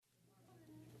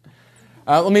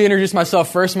Let me introduce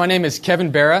myself first. My name is Kevin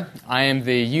Barra. I am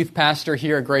the youth pastor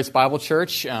here at Grace Bible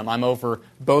Church. I'm over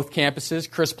both campuses.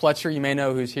 Chris Pletcher, you may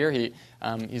know who's here.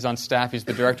 He's on staff. He's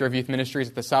the director of youth ministries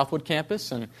at the Southwood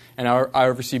campus, and I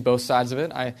oversee both sides of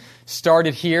it. I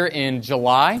started here in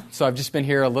July, so I've just been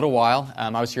here a little while. I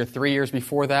was here 3 years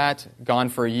before that, gone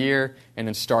for a year, and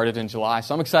then started in July.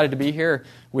 So I'm excited to be here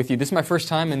with you. This is my first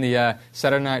time in the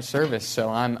Saturday night service, so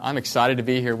I'm excited to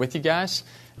be here with you guys.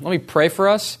 Let me pray for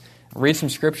us. Read some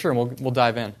scripture, and we'll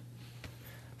dive in.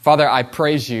 Father, I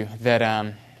praise you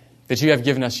that you have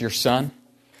given us your Son.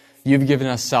 You've given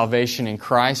us salvation in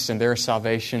Christ, and there is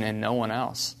salvation in no one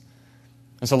else.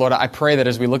 And so, Lord, I pray that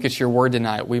as we look at your word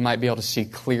tonight, we might be able to see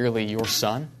clearly your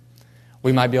Son.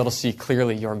 We might be able to see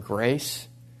clearly your grace.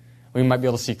 We might be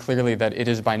able to see clearly that it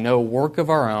is by no work of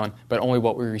our own, but only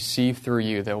what we receive through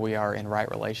you that we are in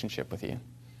right relationship with you.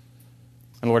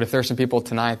 And Lord, if there are some people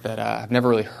tonight that have never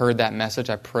really heard that message,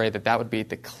 I pray that would be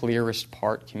the clearest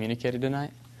part communicated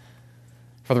tonight.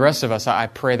 For the rest of us, I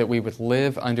pray that we would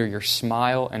live under your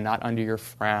smile and not under your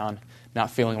frown,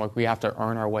 not feeling like we have to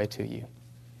earn our way to you.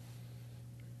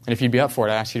 And if you'd be up for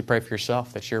it, I ask you to pray for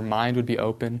yourself, that your mind would be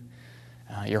open,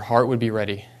 your heart would be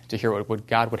ready to hear what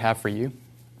God would have for you.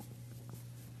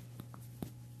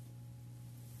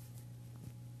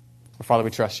 Father, we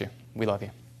trust you. We love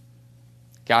you.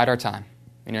 Guide our time.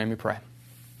 In your name we pray.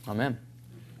 Amen.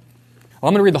 Well,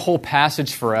 I'm going to read the whole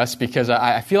passage for us because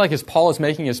I feel like as Paul is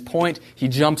making his point, he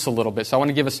jumps a little bit. So I want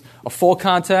to give us a full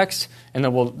context, and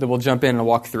then we'll jump in and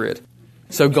walk through it.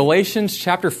 So Galatians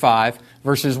chapter 5,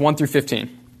 verses 1 through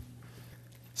 15.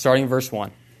 Starting in verse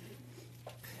 1.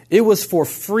 It was for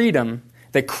freedom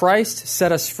that Christ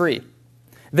set us free.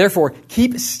 Therefore,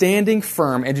 keep standing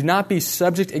firm and do not be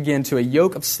subject again to a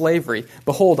yoke of slavery.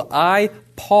 Behold, I,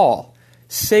 Paul,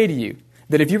 say to you,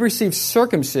 that if you receive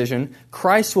circumcision,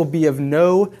 Christ will be of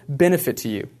no benefit to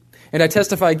you. And I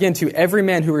testify again to every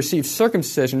man who receives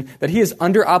circumcision that he is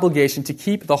under obligation to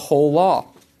keep the whole law.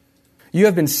 You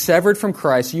have been severed from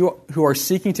Christ, you who are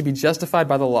seeking to be justified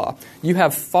by the law. You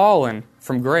have fallen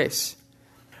from grace.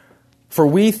 For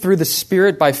we, through the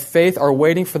Spirit, by faith, are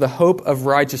waiting for the hope of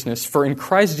righteousness. For in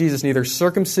Christ Jesus, neither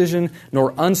circumcision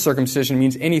nor uncircumcision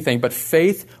means anything, but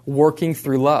faith working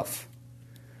through love.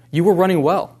 You were running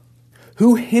well.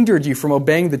 Who hindered you from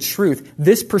obeying the truth?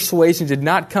 This persuasion did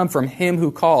not come from him who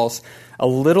calls. A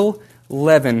little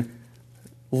leaven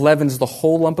leavens the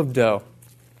whole lump of dough.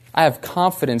 I have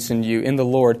confidence in you, in the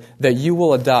Lord, that you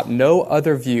will adopt no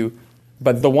other view,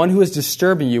 but the one who is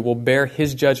disturbing you will bear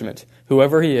his judgment,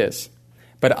 whoever he is.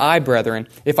 But I, brethren,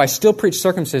 if I still preach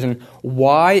circumcision,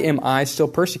 why am I still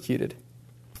persecuted?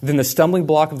 Then the stumbling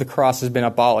block of the cross has been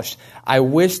abolished. I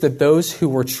wish that those who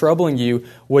were troubling you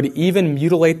would even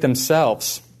mutilate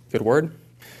themselves. Good word.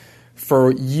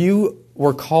 For you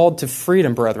were called to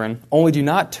freedom, brethren. Only do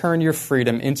not turn your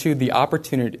freedom into an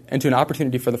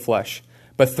opportunity for the flesh,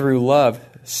 but through love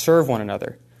serve one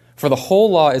another. For the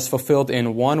whole law is fulfilled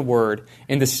in one word,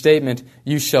 in the statement,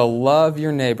 you shall love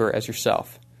your neighbor as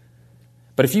yourself.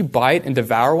 But if you bite and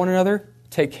devour one another,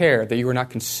 take care that you are not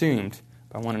consumed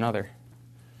by one another.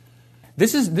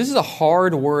 This is a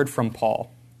hard word from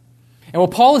Paul. And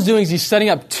what Paul is doing is he's setting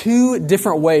up two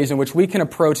different ways in which we can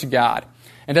approach God.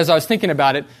 And as I was thinking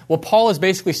about it, what Paul is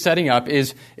basically setting up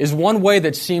is one way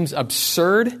that seems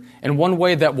absurd and one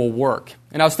way that will work.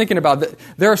 And I was thinking about that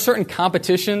there are certain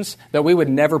competitions that we would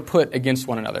never put against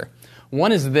one another.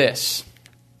 One is this.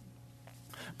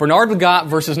 Bernard Lagat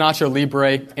versus Nacho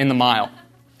Libre in the mile.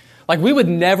 Like, we would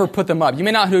never put them up. You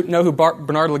may not know who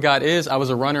Bernard Lagat is. I was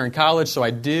a runner in college, so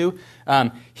I do.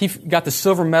 He got the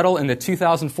silver medal in the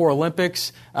 2004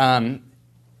 Olympics in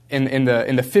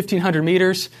the 1,500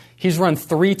 meters. He's run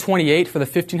 3:28 for the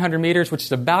 1,500 meters, which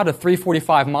is about a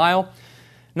 3:45 mile.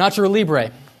 Nacho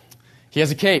Libre, he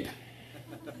has a cape.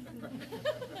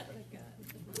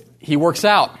 He works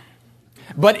out.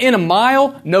 But in a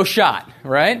mile, no shot,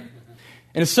 right?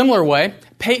 In a similar way,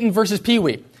 Peyton versus Pee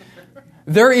Wee.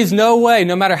 There is no way,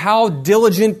 no matter how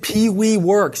diligent Pee Wee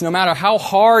works, no matter how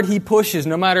hard he pushes,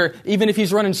 no matter, even if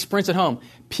he's running sprints at home,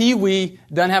 Pee Wee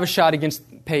doesn't have a shot against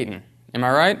Peyton. Am I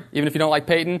right? Even if you don't like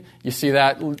Peyton, you see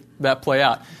that play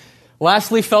out.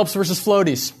 Lastly, Phelps versus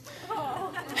Floaties.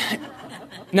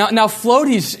 Now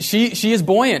Floaties, she is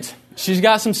buoyant. She's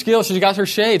got some skill. She's got her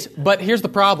shades. But here's the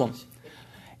problem.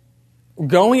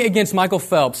 Going against Michael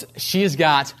Phelps, she has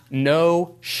got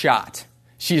no shot.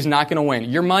 She's not going to win.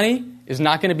 Your money is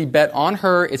not going to be bet on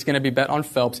her. It's going to be bet on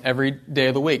Phelps every day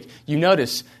of the week. You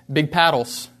notice big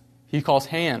paddles. He calls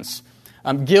hands.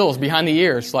 Gills behind the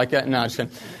ears. Like that. No, just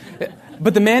kidding.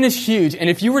 But the man is huge. And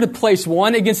if you were to place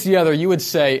one against the other, you would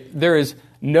say there is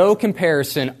no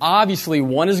comparison. Obviously,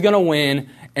 one is going to win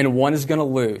and one is going to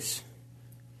lose.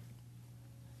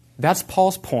 That's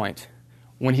Paul's point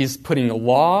when he's putting the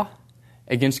law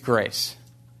against grace.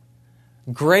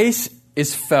 Grace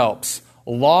is Phelps.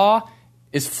 Law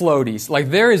is floaties. Like,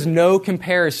 there is no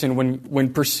comparison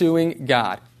when pursuing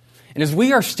God. And as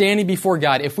we are standing before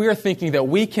God, if we are thinking that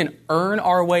we can earn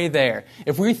our way there,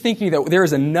 if we're thinking that there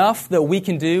is enough that we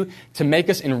can do to make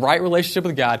us in right relationship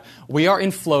with God, we are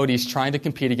in floaties trying to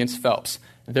compete against Phelps.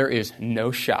 There is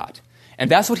no shot. And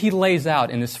that's what he lays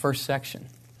out in this first section.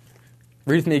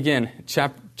 Read with me again,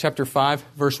 chapter 5,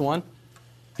 verse 1.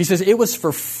 He says, "It was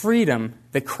for freedom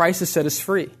that Christ has set us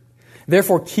free.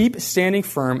 Therefore keep standing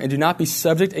firm and do not be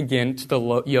subject again to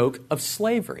the yoke of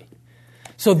slavery."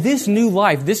 So this new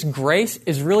life, this grace,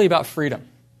 is really about freedom.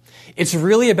 It's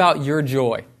really about your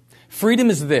joy. Freedom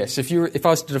is this. If I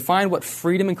was to define what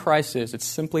freedom in Christ is, it's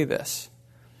simply this.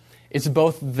 It's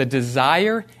both the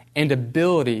desire and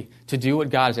ability to do what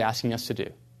God is asking us to do.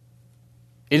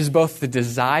 It is both the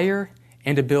desire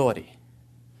and ability.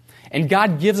 And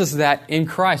God gives us that in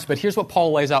Christ. But here's what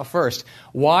Paul lays out first.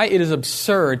 Why it is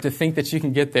absurd to think that you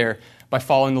can get there by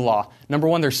following the law. Number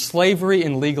one, there's slavery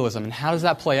and legalism. And how does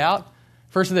that play out?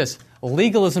 First, this.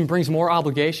 Legalism brings more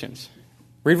obligations.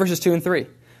 Read verses 2 and 3.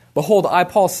 "Behold, I,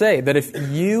 Paul, say that if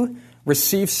you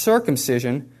receive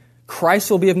circumcision, Christ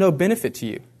will be of no benefit to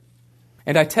you.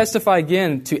 And I testify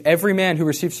again to every man who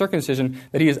receives circumcision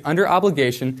that he is under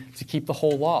obligation to keep the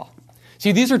whole law."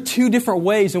 See, these are two different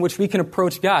ways in which we can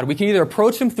approach God. We can either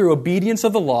approach Him through obedience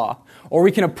of the law, or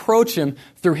we can approach Him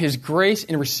through His grace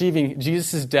in receiving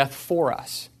Jesus' death for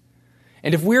us.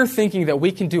 And if we're thinking that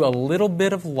we can do a little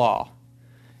bit of law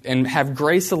and have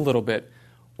grace a little bit,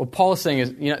 what Paul is saying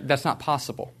is, that's not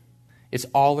possible. It's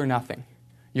all or nothing.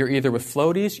 You're either with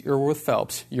floaties or with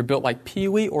Phelps. You're built like Pee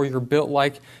Wee or you're built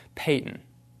like Peyton.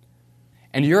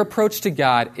 And your approach to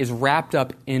God is wrapped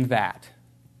up in that.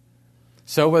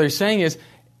 So what he's saying is,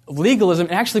 legalism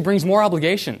actually brings more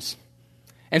obligations.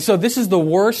 And so this is the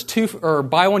worst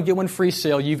buy one, get one free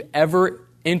sale you've ever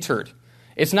entered.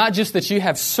 It's not just that you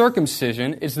have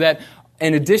circumcision, it's that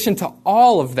in addition to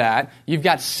all of that, you've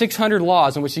got 600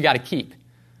 laws in which you got to keep.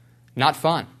 Not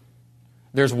fun.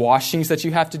 There's washings that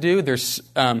you have to do. There's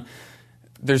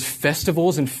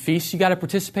festivals and feasts you got to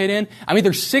participate in.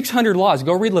 There's 600 laws.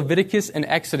 Go read Leviticus and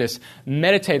Exodus.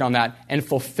 Meditate on that and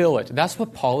fulfill it. That's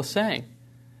what Paul is saying.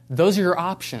 Those are your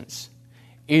options.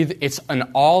 It's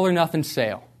an all or nothing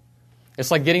sale. It's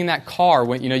like getting that car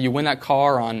when you win that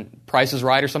car on Price is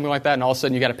Right or something like that, and all of a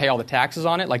sudden you got to pay all the taxes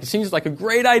on it. Like, it seems like a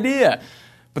great idea,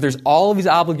 but there's all of these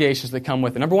obligations that come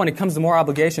with it. Number one, it comes to more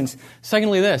obligations.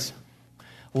 Secondly, this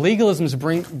legalism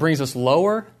brings us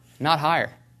lower, not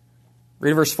higher.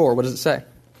 Read verse 4. What does it say?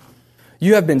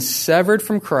 "You have been severed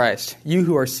from Christ, you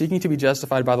who are seeking to be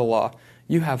justified by the law.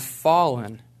 You have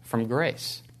fallen from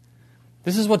grace."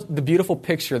 This is what the beautiful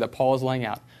picture that Paul is laying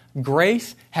out.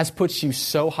 Grace has put you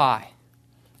so high.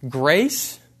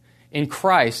 Grace in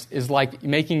Christ is like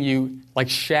making you like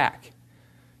Shaq.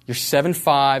 You're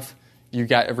 7'5", you've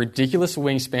got a ridiculous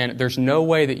wingspan. There's no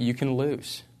way that you can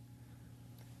lose.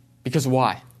 Because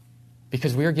why?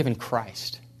 Because we are given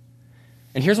Christ.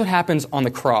 And here's what happens on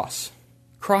the cross.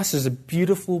 Cross is a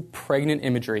beautiful, pregnant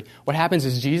imagery. What happens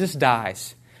is Jesus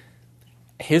dies.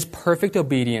 His perfect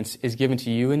obedience is given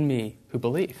to you and me who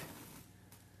believe.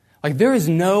 Like, there is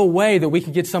no way that we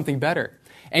can get something better.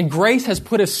 And grace has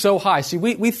put us so high. See,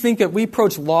 we think that we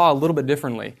approach law a little bit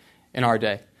differently in our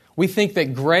day. We think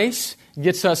that grace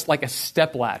gets us like a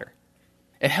step ladder.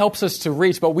 It helps us to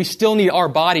reach, but we still need our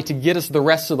body to get us the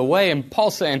rest of the way. And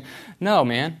Paul's saying, no,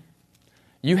 man,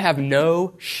 you have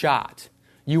no shot.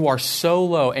 You are so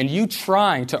low, and you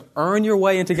trying to earn your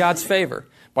way into God's favor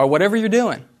by whatever you're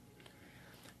doing,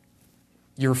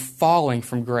 you're falling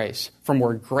from grace, from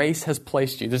where grace has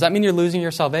placed you. Does that mean you're losing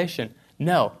your salvation?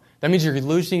 No. That means you're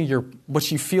losing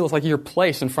what you feel is like your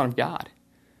place in front of God.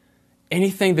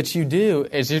 Anything that you do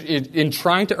is in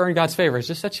trying to earn God's favor, it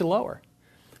just sets you lower.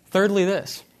 Thirdly,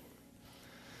 this.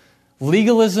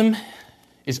 Legalism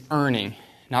is earning,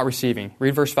 not receiving.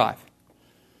 Read verse 5.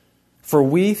 "For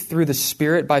we, through the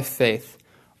Spirit by faith,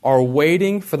 are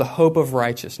waiting for the hope of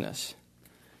righteousness."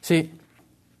 See,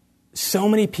 so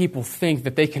many people think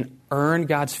that they can earn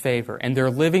God's favor, and they're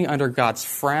living under God's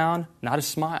frown, not a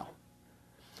smile.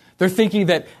 They're thinking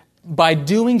that by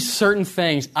doing certain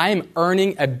things, I am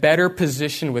earning a better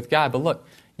position with God. But look,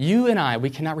 you and I, we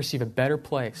cannot receive a better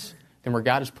place than where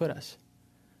God has put us.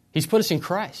 He's put us in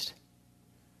Christ.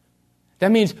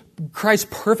 That means Christ's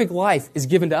perfect life is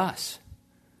given to us.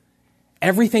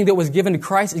 Everything that was given to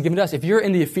Christ is given to us. If you're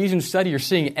in the Ephesians study, you're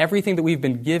seeing everything that we've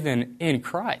been given in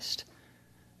Christ.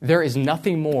 there is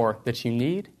nothing more that you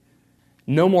need,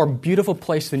 no more beautiful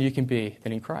place than you can be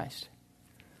than in Christ.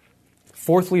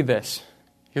 Fourthly, this.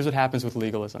 Here's what happens with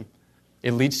legalism.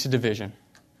 It leads to division.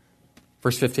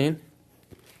 Verse 15.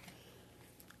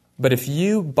 But if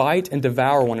you bite and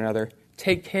devour one another,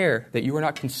 take care that you are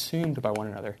not consumed by one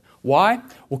another. Why?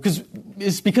 Well,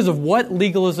 it's because of what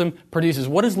legalism produces.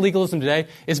 What is legalism today?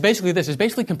 It's basically this. It's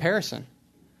basically comparison.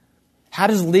 How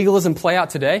does legalism play out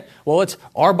today? Well, it's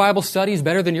our Bible study is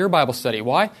better than your Bible study.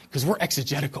 Why? Because we're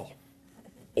exegetical.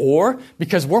 Or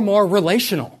because we're more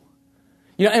relational.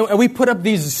 You know, and we put up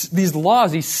these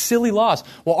laws, these silly laws.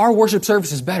 Well, our worship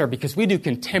service is better because we do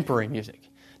contemporary music.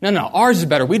 No, ours is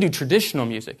better. We do traditional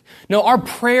music. No, our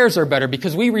prayers are better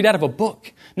because we read out of a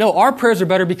book. No, our prayers are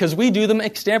better because we do them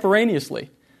extemporaneously.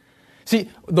 See,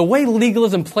 the way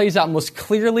legalism plays out most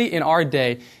clearly in our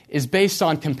day is based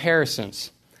on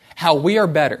comparisons. How we are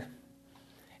better.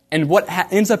 And what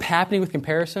ends up happening with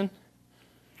comparison?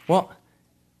 Well,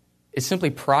 it's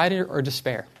simply pride or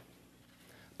despair.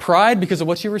 Pride because of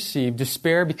what you receive,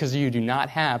 despair because you do not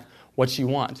have what you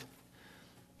want.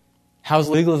 How's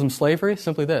legalism slavery?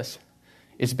 Simply this.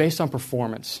 It's based on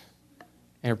performance,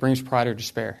 and it brings pride or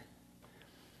despair.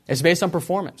 It's based on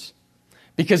performance.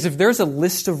 Because if there's a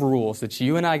list of rules that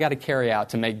you and I got to carry out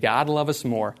to make God love us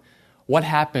more, what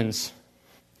happens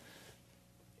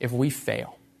if we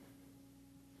fail?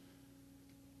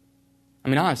 I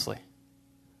mean, honestly,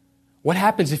 what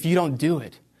happens if you don't do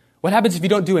it? What happens if you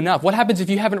don't do enough? What happens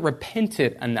if you haven't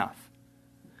repented enough?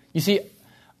 You see,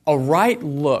 a right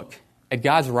look at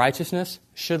God's righteousness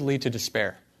should lead to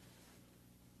despair.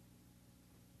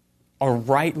 A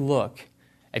right look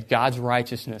at God's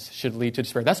righteousness should lead to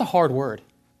despair. That's a hard word.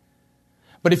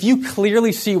 But if you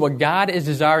clearly see what God is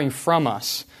desiring from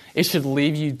us, it should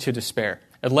lead you to despair.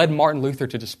 It led Martin Luther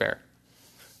to despair.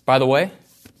 By the way,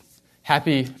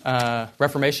 happy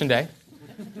Reformation Day.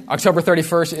 October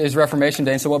 31st is Reformation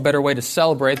Day, and so what better way to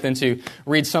celebrate than to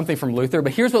read something from Luther?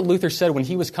 But here's what Luther said when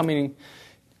he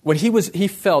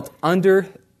felt under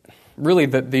really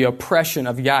the oppression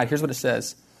of God. Here's what it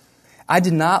says. I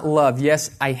did not love,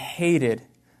 yes, I hated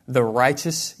the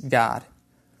righteous God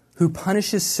who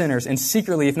punishes sinners, and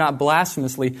secretly, if not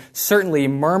blasphemously, certainly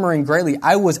murmuring greatly,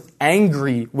 I was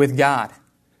angry with God.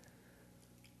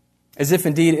 As if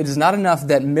indeed it is not enough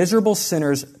that miserable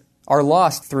sinners are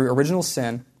lost through original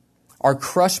sin, are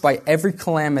crushed by every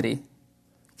calamity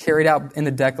carried out in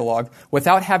the Decalogue,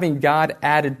 without having God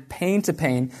added pain to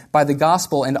pain by the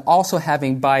gospel, and also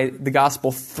having by the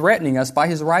gospel threatening us by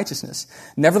his righteousness.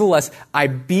 Nevertheless, I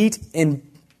beat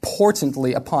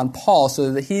importantly upon Paul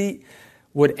so that he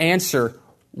would answer,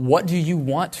 what do you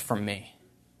want from me?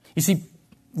 You see,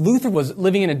 Luther was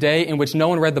living in a day in which no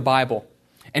one read the Bible.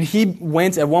 And he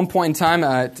went at one point in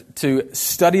time to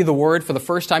study the Word for the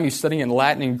first time. He was studying in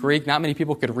Latin and Greek. Not many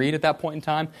people could read at that point in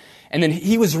time. And then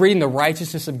he was reading the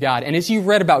righteousness of God. And as he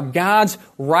read about God's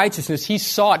righteousness, he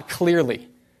saw it clearly,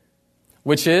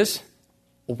 which is,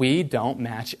 we don't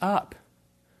match up.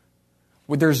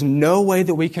 There's no way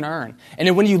that we can earn. And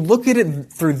then when you look at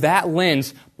it through that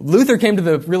lens, Luther came to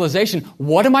the realization,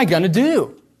 what am I going to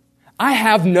do? I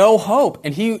have no hope.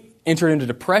 And he entered into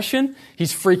depression.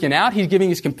 He's freaking out. He's giving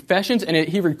his confessions, and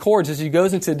he records as he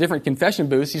goes into different confession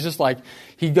booths. He's just like,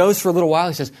 he goes for a little while.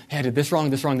 He says, hey, I did this wrong,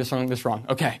 this wrong, this wrong, this wrong.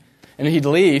 Okay. And then he'd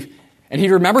leave, and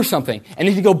he'd remember something. And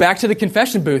then he'd go back to the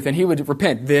confession booth, and he would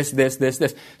repent this,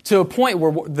 to a point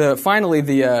where finally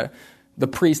the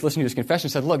priest listening to his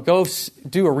confession said, look, go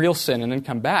do a real sin and then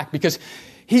come back. Because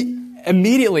he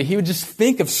would just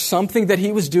think of something that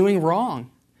he was doing wrong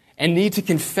and need to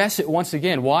confess it once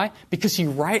again. Why? Because he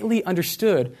rightly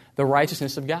understood the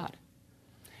righteousness of God.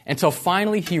 Until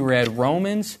finally he read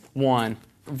Romans 1,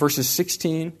 verses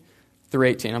 16 through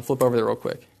 18. I'll flip over there real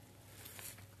quick.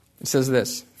 It says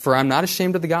this, for I'm not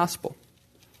ashamed of the gospel,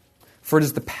 for it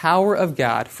is the power of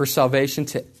God for salvation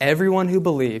to everyone who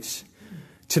believes,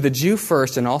 to the Jew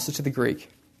first and also to the Greek.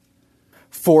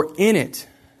 For in it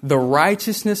the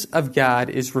righteousness of God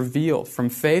is revealed from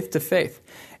faith to faith,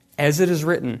 as it is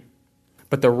written,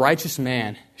 but the righteous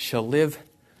man shall live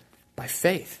by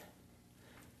faith.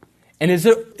 And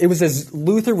it was as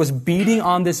Luther was beating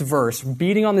on this verse,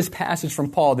 beating on this passage from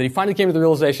Paul, that he finally came to the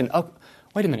realization, oh,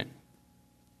 wait a minute.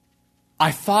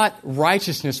 I thought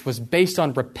righteousness was based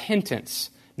on repentance,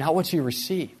 not what you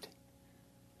received.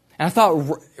 And I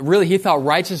thought, really, he thought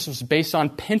righteousness was based on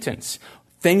penance,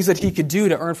 things that he could do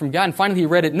to earn from God. And finally he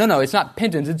read it, no, it's not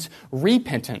penance, it's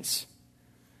repentance.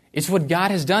 It's what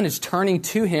God has done. It's turning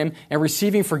to Him and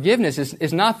receiving forgiveness.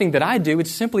 It's nothing that I do. It's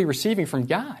simply receiving from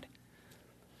God.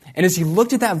 And as he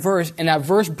looked at that verse, and that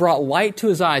verse brought light to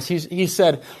his eyes, he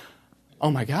said,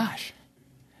 oh my gosh,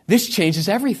 This changes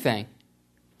everything.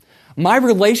 My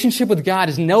relationship with God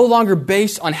is no longer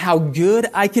based on how good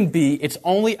I can be. It's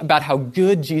only about how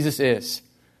good Jesus is.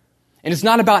 And it's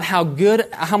not about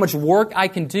how much work I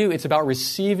can do. It's about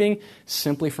receiving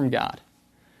simply from God.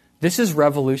 This is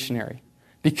revolutionary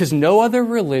because no other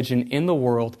religion in the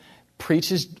world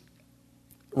preaches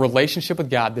relationship with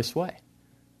God this way,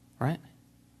 right?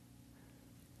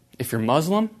 If you're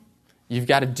Muslim, you've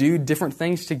got to do different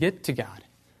things to get to God.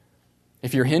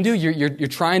 If you're Hindu, you're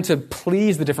trying to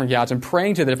please the different gods and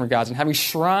praying to the different gods and having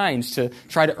shrines to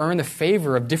try to earn the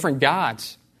favor of different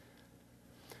gods.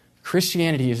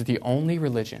 Christianity is the only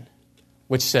religion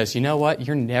which says, you know what,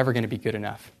 you're never going to be good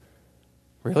enough.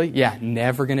 Really? Yeah,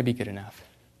 never going to be good enough.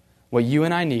 What you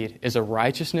and I need is a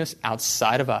righteousness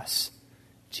outside of us.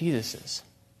 Jesus's.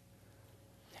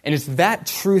 And it's that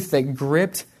truth that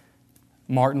gripped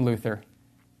Martin Luther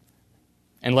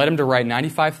and led him to write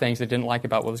 95 things they didn't like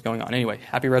about what was going on. Anyway,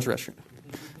 happy resurrection.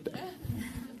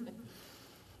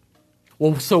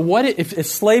 Well, so what if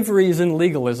slavery is in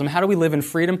legalism? How do we live in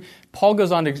freedom? Paul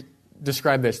goes on to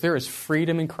describe this. There is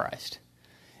freedom in Christ.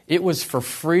 It was for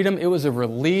freedom. It was a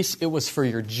release. It was for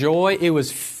your joy. It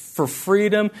was for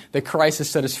freedom that Christ has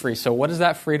set us free. So what does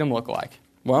that freedom look like?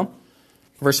 Well,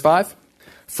 verse 5.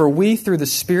 For we, through the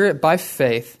Spirit, by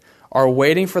faith, are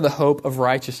waiting for the hope of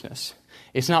righteousness.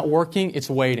 It's not working, it's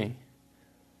waiting.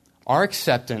 Our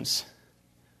acceptance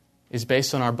is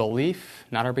based on our belief,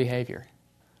 not our behavior.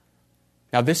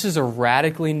 Now, this is a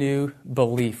radically new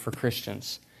belief for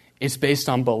Christians. It's based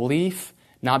on belief,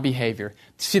 not behavior.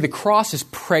 See, the cross is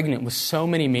pregnant with so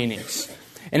many meanings.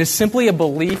 And it's simply a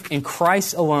belief in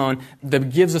Christ alone that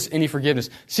gives us any forgiveness.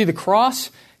 See, the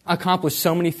cross accomplished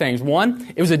so many things.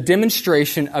 One, it was a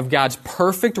demonstration of God's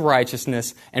perfect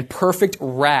righteousness and perfect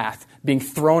wrath being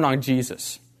thrown on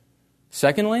Jesus.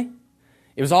 Secondly,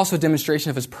 it was also a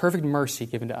demonstration of His perfect mercy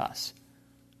given to us.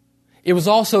 It was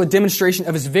also a demonstration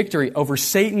of His victory over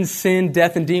Satan, sin,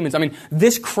 death, and demons. I mean,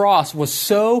 this cross was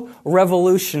so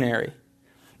revolutionary.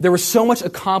 There was so much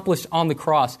accomplished on the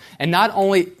cross, and not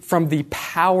only from the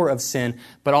power of sin,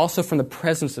 but also from the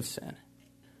presence of sin.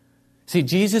 See,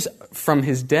 Jesus, from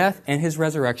His death and His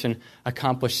resurrection,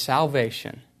 accomplished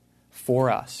salvation for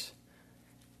us.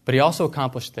 But He also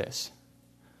accomplished this,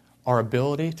 our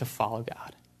ability to follow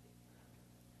God.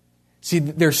 See,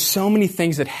 there's so many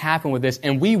things that happen with this,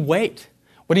 and we wait.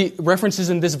 What he references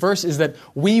in this verse is that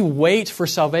we wait for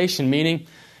salvation, meaning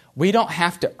we don't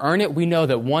have to earn it. We know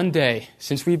that one day,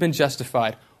 since we've been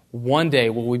justified, one day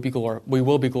we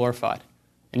will be glorified.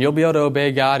 And you'll be able to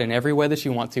obey God in every way that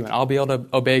you want to, and I'll be able to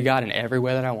obey God in every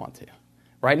way that I want to.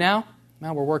 Right now,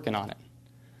 we're working on it.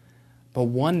 But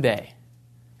one day,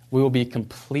 we will be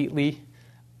completely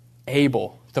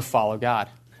able to follow God.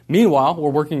 Meanwhile,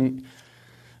 we're working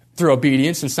through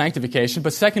obedience and sanctification.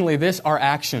 But secondly, our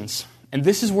actions. And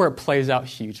this is where it plays out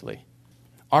hugely.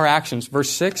 Our actions. Verse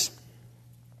 6.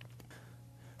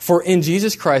 For in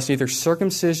Jesus Christ, neither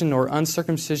circumcision nor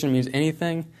uncircumcision means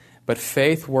anything, but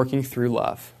faith working through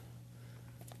love.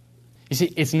 You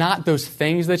see, it's not those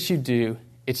things that you do.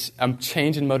 It's a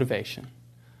change in motivation.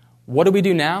 What do we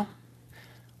do now?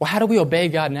 Well, how do we obey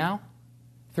God now?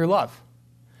 Through love.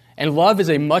 And love is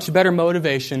a much better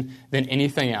motivation than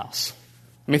anything else.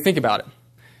 I mean, think about it.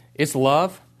 It's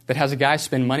love that has a guy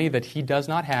spend money that he does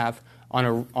not have on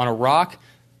a rock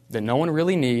that no one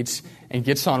really needs and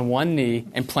gets on one knee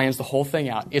and plans the whole thing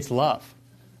out. It's love.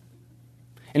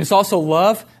 And it's also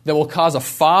love that will cause a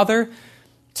father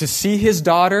to see his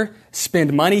daughter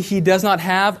spend money he does not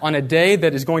have on a day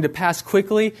that is going to pass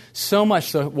quickly, so much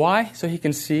so. Why? So he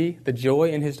can see the joy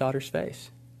in his daughter's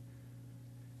face.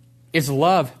 It's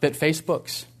love that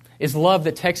Facebooks. It's love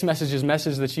that text messages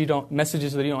that you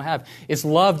don't have. It's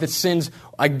love that sends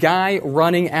a guy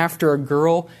running after a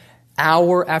girl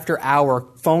hour after hour,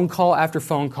 phone call after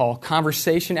phone call,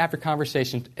 conversation after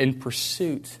conversation in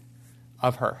pursuit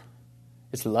of her.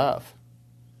 It's love.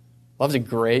 Love's a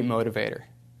great motivator.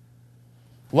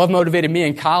 Love motivated me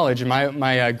in college.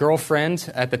 My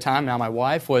girlfriend at the time, now my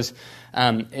wife, was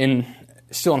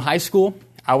still in high school.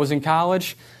 I was in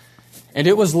college. And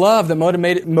it was love that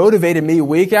motivated me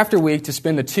week after week to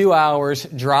spend the 2 hours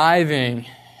driving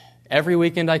every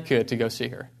weekend I could to go see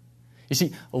her. You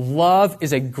see, love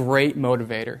is a great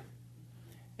motivator.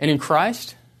 And in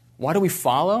Christ, why do we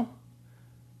follow?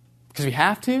 Because we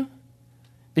have to?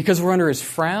 Because we're under His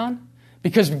frown?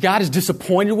 Because God is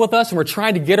disappointed with us and we're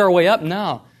trying to get our way up?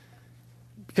 No.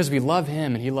 Because we love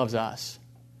Him and He loves us.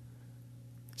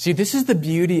 See, this is the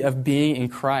beauty of being in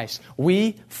Christ.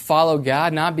 We follow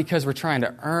God not because we're trying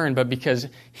to earn, but because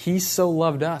He so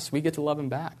loved us. We get to love Him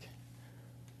back.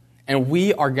 And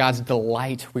we are God's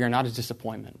delight. We are not His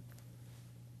disappointment.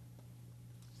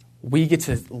 we get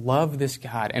to love this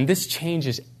God. And this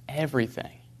changes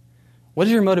everything. What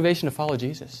is your motivation to follow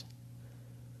Jesus?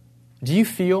 Do you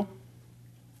feel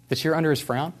that you're under His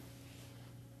frown?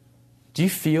 Do you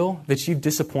feel that you've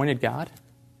disappointed God?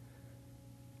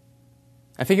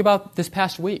 And think about this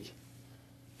past week.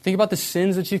 Think about the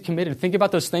sins that you've committed. Think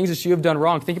about those things that you have done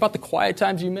wrong. Think about the quiet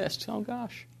times you missed. Oh,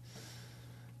 gosh.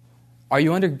 Are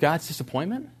you under God's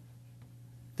disappointment?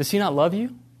 Does He not love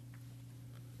you?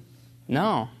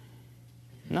 No.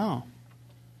 No.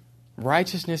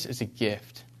 Righteousness is a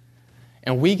gift.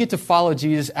 And we get to follow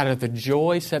Jesus out of the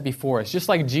joy set before us. Just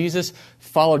like Jesus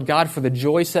followed God for the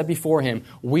joy set before Him,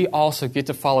 we also get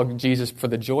to follow Jesus for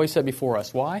the joy set before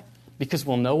us. Why? Because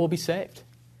we'll know we'll be saved.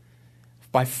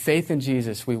 By faith in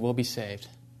Jesus, we will be saved.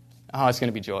 Oh, it's going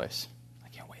to be joyous. I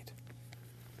can't wait.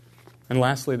 And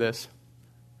lastly, this.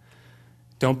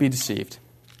 Don't be deceived.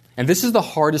 And this is the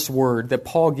hardest word that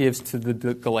Paul gives to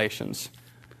the Galatians.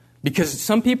 Because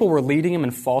some people were leading him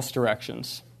in false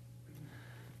directions.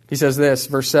 He says this,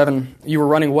 verse 7, you were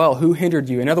running well. Who hindered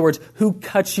you? In other words, who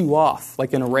cut you off,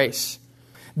 like in a race?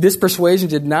 This persuasion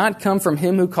did not come from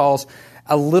Him who calls.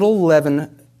 A little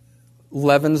leaven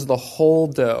leavens the whole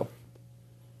dough.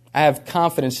 I have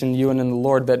confidence in you and in the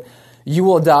Lord that you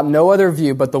will adopt no other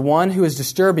view, but the one who is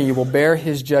disturbing you will bear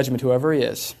his judgment, whoever he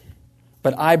is.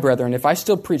 But I, brethren, if I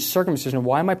still preach circumcision,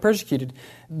 why am I persecuted?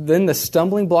 Then the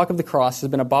stumbling block of the cross has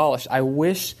been abolished. I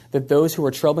wish that those who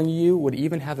are troubling you would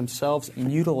even have themselves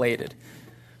mutilated.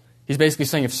 He's basically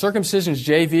saying if circumcision is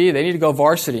JV, they need to go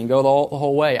varsity and go the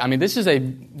whole way. I mean, this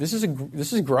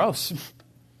is gross.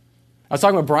 I was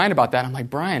talking with Brian about that. I'm like,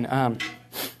 Brian, what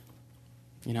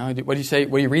do you say?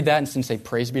 What do you read that and say,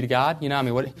 praise be to God?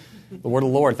 What the word of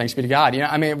the Lord, thanks be to God.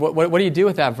 What do you do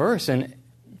with that verse? And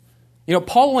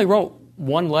Paul only wrote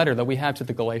one letter that we have to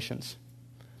the Galatians.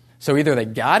 So either they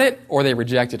got it or they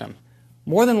rejected him.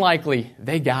 More than likely,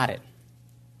 they got it.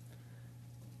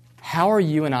 How are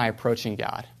you and I approaching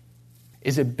God?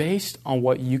 Is it based on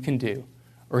what you can do,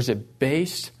 or is it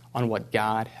based on what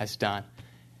God has done?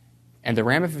 And the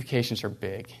ramifications are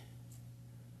big.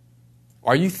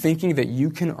 Are you thinking that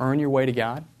you can earn your way to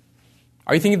God?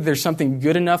 Are you thinking that there's something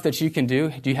good enough that you can do?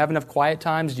 Do you have enough quiet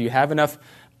times? Do you have enough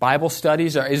Bible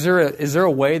studies? Or is there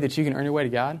a way that you can earn your way to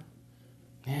God?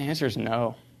 And the answer is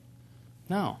no.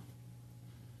 No.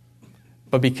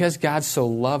 But because God so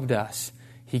loved us,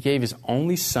 He gave His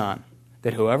only Son,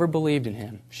 that whoever believed in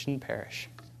Him shouldn't perish,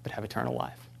 but have eternal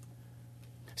life.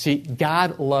 See,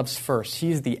 God loves first. He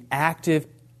is the active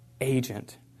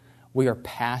agent. We are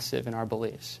passive in our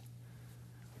beliefs.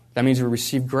 That means we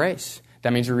receive grace.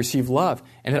 That means we receive love.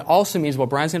 And it also means what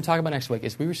Brian's going to talk about next week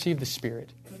is we receive the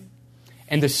Spirit.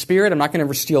 And the Spirit, I'm not going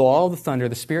to steal all the thunder.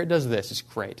 The Spirit does this. It's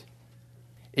great.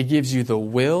 It gives you the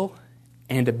will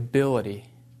and ability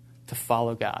to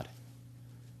follow God.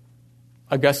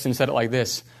 Augustine said it like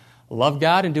this: love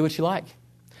God and do what you like.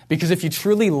 Because if you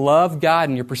truly love God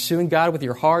and you're pursuing God with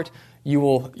your heart,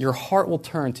 your heart will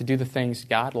turn to do the things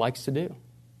God likes to do.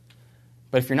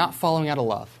 But if you're not following out of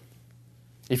love,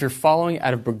 if you're following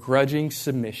out of begrudging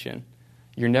submission,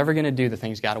 you're never going to do the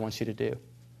things God wants you to do.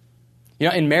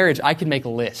 In marriage, I could make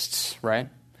lists, right?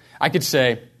 I could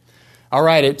say, all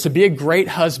right, to be a great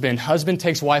husband, husband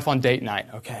takes wife on date night.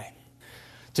 Okay.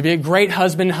 To be a great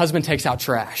husband, husband takes out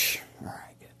trash. All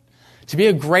right, good. To be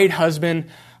a great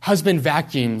husband, husband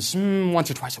vacuums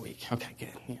once or twice a week. Okay,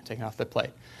 good. Taking off the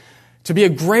plate. To be a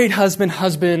great husband,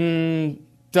 husband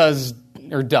does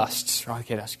or dusts.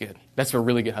 Okay, that's good. That's a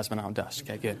really good husband. I don't dust.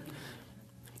 Okay, good.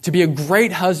 To be a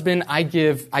great husband, I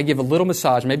give a little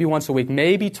massage, maybe once a week,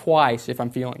 maybe twice if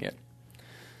I'm feeling it.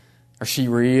 Or she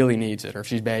really needs it, or if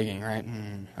she's begging, right?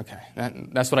 Okay,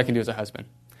 that's what I can do as a husband.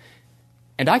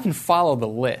 And I can follow the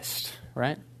list,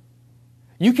 right?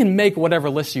 You can make whatever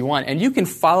list you want, and you can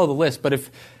follow the list, but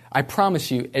I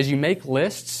promise you, as you make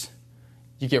lists,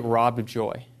 you get robbed of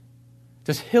joy.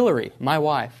 Does Hillary, my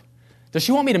wife, does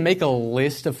she want me to make a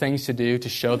list of things to do to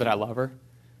show that I love her?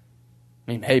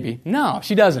 I mean, maybe. No,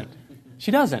 she doesn't. She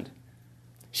doesn't.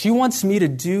 She wants me to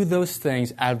do those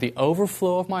things out of the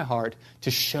overflow of my heart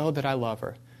to show that I love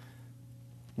her.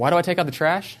 Why do I take out the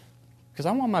trash? Because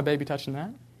I want my baby touching that.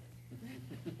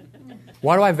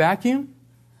 Why do I vacuum?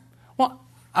 Well,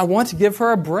 I want to give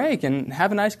her a break and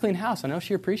have a nice clean house. I know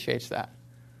she appreciates that.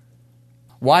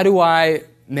 Why do I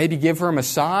maybe give her a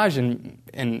massage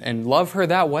and love her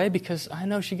that way? Because I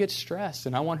know she gets stressed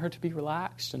and I want her to be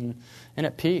relaxed and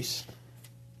at peace.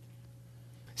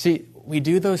 See, we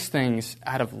do those things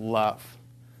out of love,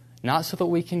 not so that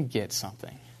we can get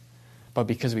something, but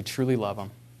because we truly love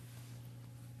Him.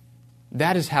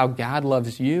 That is how God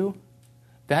loves you.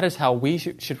 That is how we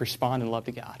should respond in love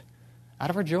to God. out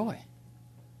of our joy.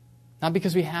 Not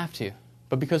because we have to,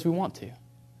 but because we want to.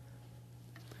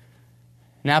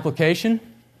 An application.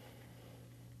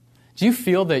 Do you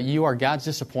feel that you are God's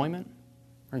disappointment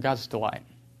or God's delight?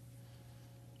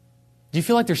 Do you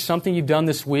feel like there's something you've done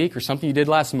this week or something you did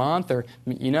last month or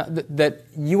that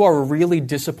you are really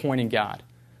disappointing God?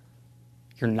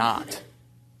 You're not.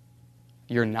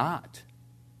 You're not.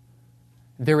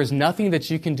 There is nothing that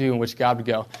you can do in which God would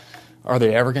go, are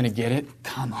they ever going to get it?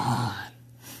 Come on.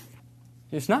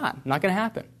 It's not going to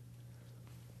happen.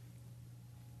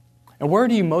 And where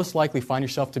do you most likely find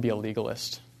yourself to be a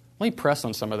legalist? Let me press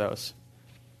on some of those.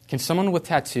 Can someone with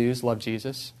tattoos love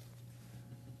Jesus?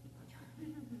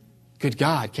 Good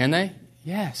God, can they?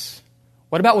 Yes.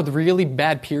 What about with really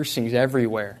bad piercings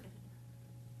everywhere?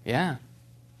 Yeah.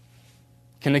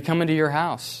 Can they come into your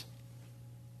house?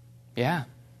 Yeah.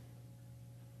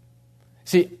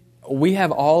 See, we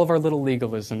have all of our little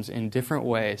legalisms in different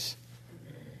ways.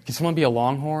 Can someone be a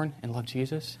Longhorn and love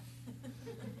Jesus?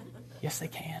 Yes, they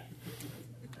can.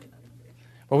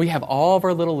 But we have all of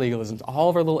our little legalisms, all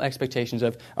of our little expectations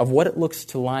of what it looks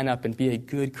to line up and be a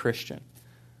good Christian.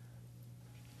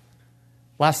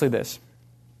 Lastly, this.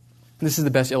 This is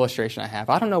the best illustration I have.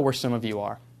 I don't know where some of you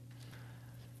are.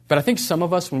 But I think some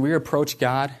of us, when we approach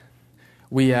God,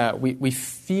 we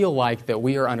feel like that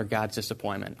we are under God's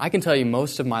disappointment. I can tell you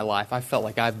most of my life, I felt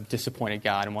like I've disappointed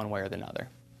God in one way or another.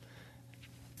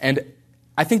 And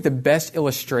I think the best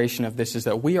illustration of this is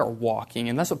that we are walking,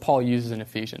 and that's what Paul uses in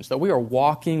Ephesians, that we are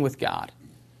walking with God.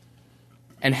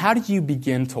 And how do you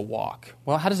begin to walk?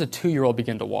 Well, how does a 2-year-old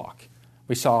begin to walk?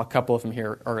 We saw a couple of them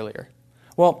here earlier.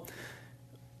 Well,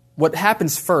 what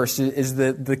happens first is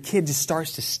the kid just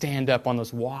starts to stand up on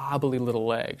those wobbly little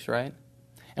legs, right?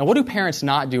 And what do parents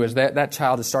not do as that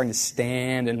child is starting to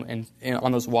stand and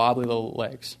on those wobbly little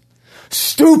legs?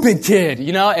 Stupid kid,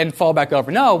 and fall back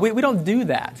over. No, we don't do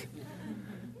that.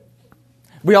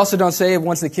 We also don't say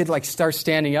once the kid starts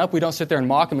standing up, we don't sit there and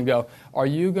mock him and go, "Are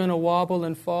you going to wobble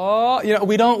and fall?"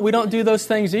 We don't do those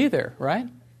things either, right?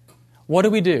 What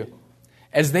do?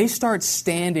 As they start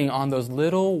standing on those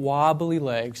little wobbly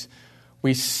legs,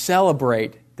 we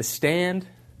celebrate the stand.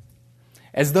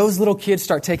 As those little kids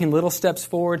start taking little steps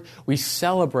forward, we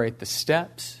celebrate the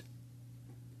steps.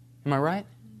 Am I right?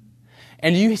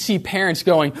 And you see parents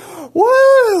going,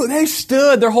 "Woo! They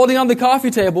stood. They're holding on the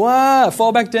coffee table.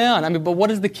 Fall back down." But what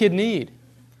does the kid need?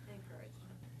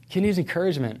 Encouragement. Kid needs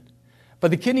encouragement.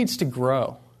 But the kid needs to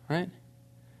grow, right?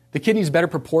 The kid needs better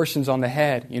proportions on the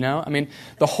head,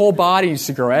 The whole body needs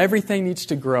to grow. Everything needs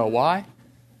to grow. Why?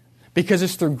 Because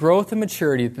it's through growth and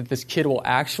maturity that this kid will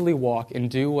actually walk and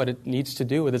do what it needs to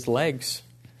do with its legs.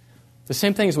 The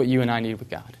same thing is what you and I need with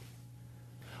God.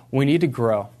 We need to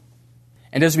grow.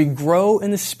 And as we grow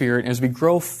in the Spirit, and as we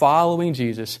grow following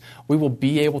Jesus, we will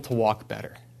be able to walk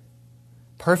better.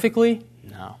 Perfectly?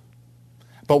 No.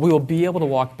 But we will be able to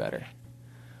walk better.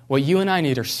 What you and I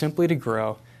need are simply to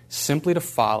grow, simply to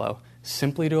follow,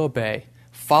 simply to obey,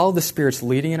 follow the Spirit's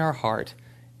leading in our heart,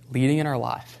 leading in our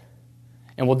life.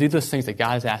 And we'll do those things that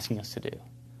God is asking us to do.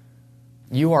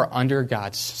 You are under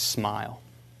God's smile.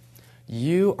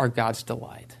 You are God's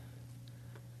delight.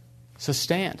 So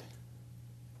stand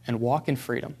and walk in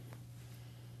freedom.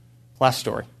 Last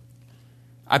story.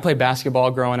 I played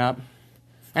basketball growing up,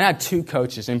 and I had 2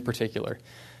 coaches in particular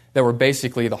that were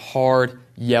basically the hard,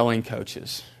 yelling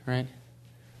coaches, right?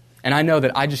 And I know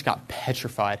that I just got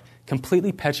petrified,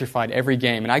 completely petrified every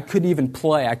game, and I couldn't even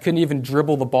play. I couldn't even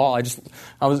dribble the ball. I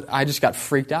just got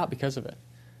freaked out because of it.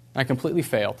 And I completely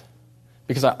failed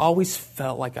because I always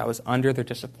felt like I was under their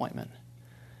disappointment.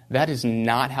 That is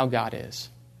not how God is.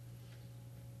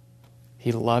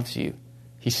 He loves you.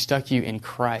 He stuck you in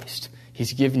Christ.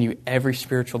 He's given you every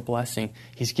spiritual blessing.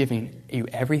 He's giving you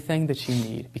everything that you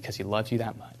need because He loves you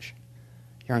that much.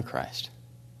 You're in Christ.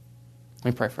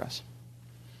 Let me pray for us.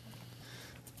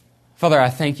 Father, I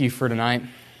thank You for tonight.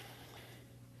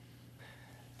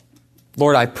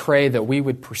 Lord, I pray that we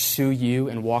would pursue You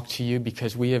and walk to You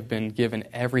because we have been given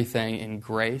everything in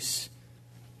grace,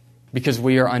 because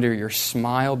we are under Your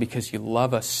smile, because You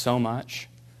love us so much.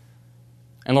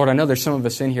 And Lord, I know there's some of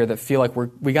us in here that feel like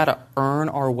we got to earn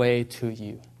our way to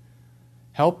You.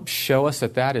 Help show us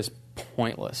that is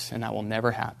pointless and that will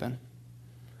never happen.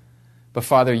 But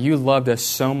Father, You loved us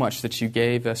so much that You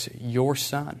gave us Your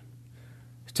Son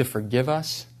to forgive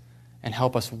us and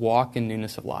help us walk in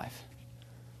newness of life.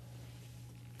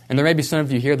 And there may be some of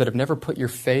you here that have never put your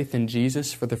faith in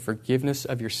Jesus for the forgiveness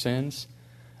of your sins.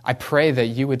 I pray that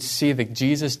you would see that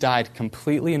Jesus died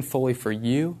completely and fully for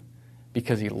you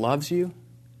because He loves you,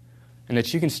 and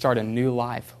that you can start a new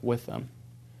life with them.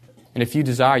 And if you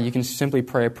desire, you can simply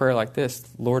pray a prayer like this: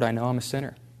 Lord, I know I'm a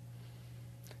sinner.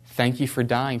 Thank you for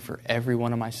dying for every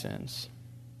one of my sins.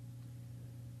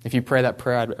 If you pray that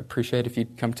prayer, I'd appreciate it if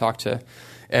you'd come talk to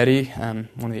Eddie,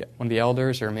 one of the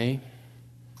elders, or me.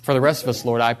 For the rest of us,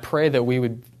 Lord, I pray that we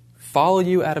would follow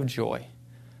you out of joy,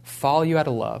 follow you out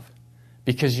of love,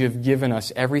 because you have given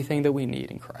us everything that we need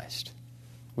in Christ.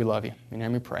 We love you. In your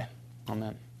name we pray.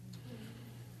 Amen.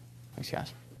 Thanks,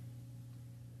 guys.